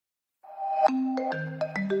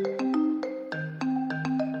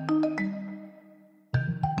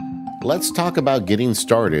Let's talk about getting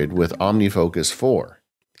started with OmniFocus 4.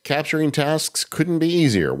 Capturing tasks couldn't be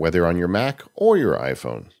easier, whether on your Mac or your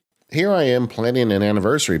iPhone. Here I am planning an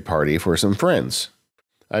anniversary party for some friends.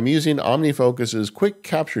 I'm using OmniFocus's quick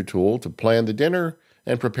capture tool to plan the dinner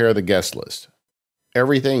and prepare the guest list.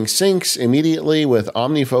 Everything syncs immediately with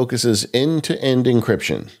OmniFocus's end-to-end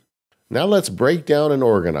encryption. Now let's break down and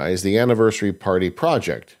organize the anniversary party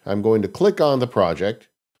project. I'm going to click on the project,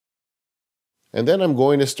 and then I'm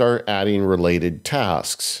going to start adding related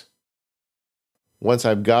tasks. Once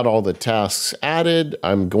I've got all the tasks added,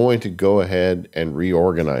 I'm going to go ahead and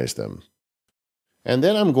reorganize them. And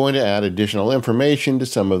then I'm going to add additional information to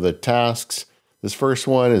some of the tasks. This first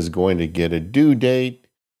one is going to get a due date,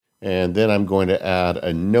 and then I'm going to add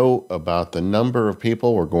a note about the number of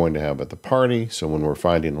people we're going to have at the party. So when we're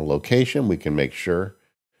finding a location, we can make sure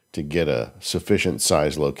to get a sufficient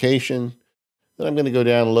size location. Then I'm going to go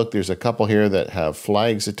down and look. There's a couple here that have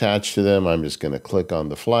flags attached to them. I'm just going to click on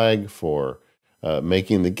the flag for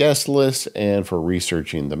making the guest list and for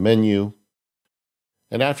researching the menu.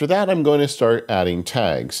 And after that, I'm going to start adding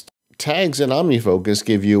tags. Tags in OmniFocus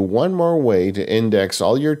give you one more way to index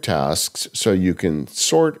all your tasks so you can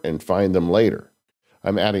sort and find them later.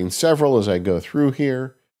 I'm adding several as I go through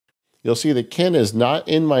here. You'll see that Ken is not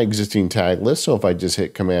in my existing tag list, so if I just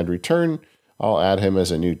hit Command Return, I'll add him as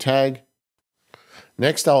a new tag.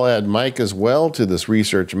 Next, I'll add Mike as well to this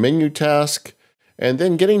research menu task. And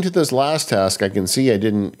then getting to this last task, I can see I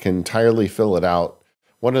didn't entirely fill it out.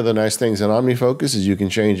 One of the nice things in OmniFocus is you can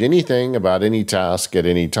change anything about any task at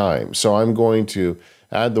any time. So I'm going to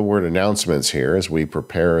add the word announcements here as we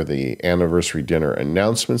prepare the anniversary dinner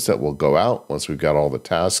announcements that will go out once we've got all the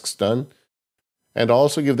tasks done. And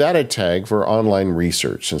also give that a tag for online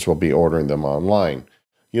research since we'll be ordering them online.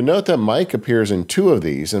 You'll note that Mike appears in 2 of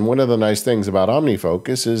these, and one of the nice things about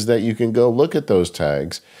OmniFocus is that you can go look at those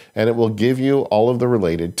tags, and it will give you all of the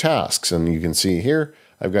related tasks. And you can see here,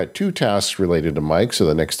 I've got 2 tasks related to Mike, so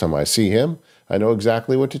the next time I see him, I know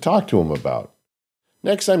exactly what to talk to him about.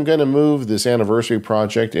 Next, I'm going to move this anniversary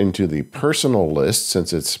project into the personal list,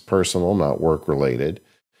 since it's personal, not work-related.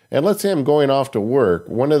 And let's say I'm going off to work.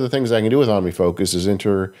 One of the things I can do with OmniFocus is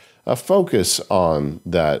enter a focus on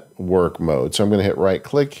that work mode. So I'm going to hit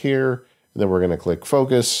right-click here, and then we're going to click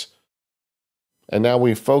Focus. And now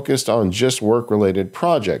we've focused on just work-related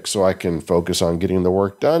projects, so I can focus on getting the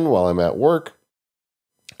work done while I'm at work.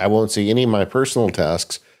 I won't see any of my personal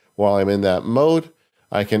tasks while I'm in that mode.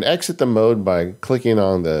 I can exit the mode by clicking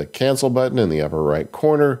on the Cancel button in the upper right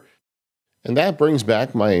corner. And that brings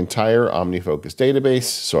back my entire OmniFocus database,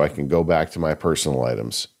 so I can go back to my personal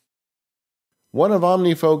items. One of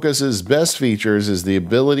OmniFocus's best features is the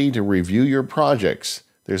ability to review your projects.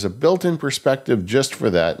 There's a built-in perspective just for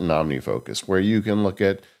that in OmniFocus, where you can look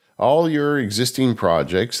at all your existing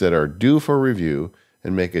projects that are due for review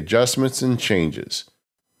and make adjustments and changes.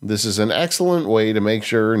 This is an excellent way to make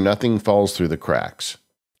sure nothing falls through the cracks.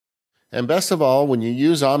 And best of all, when you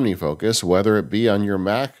use OmniFocus, whether it be on your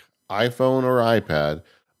Mac, iPhone, or iPad,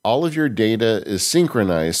 all of your data is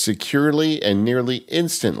synchronized securely and nearly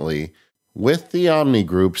instantly with the Omni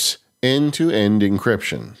Group's end-to-end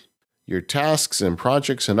encryption. Your tasks and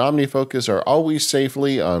projects in OmniFocus are always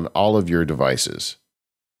safely on all of your devices.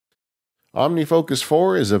 OmniFocus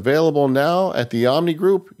 4 is available now at the Omni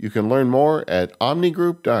Group. You can learn more at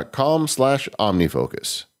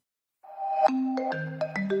omnigroup.com/omnifocus.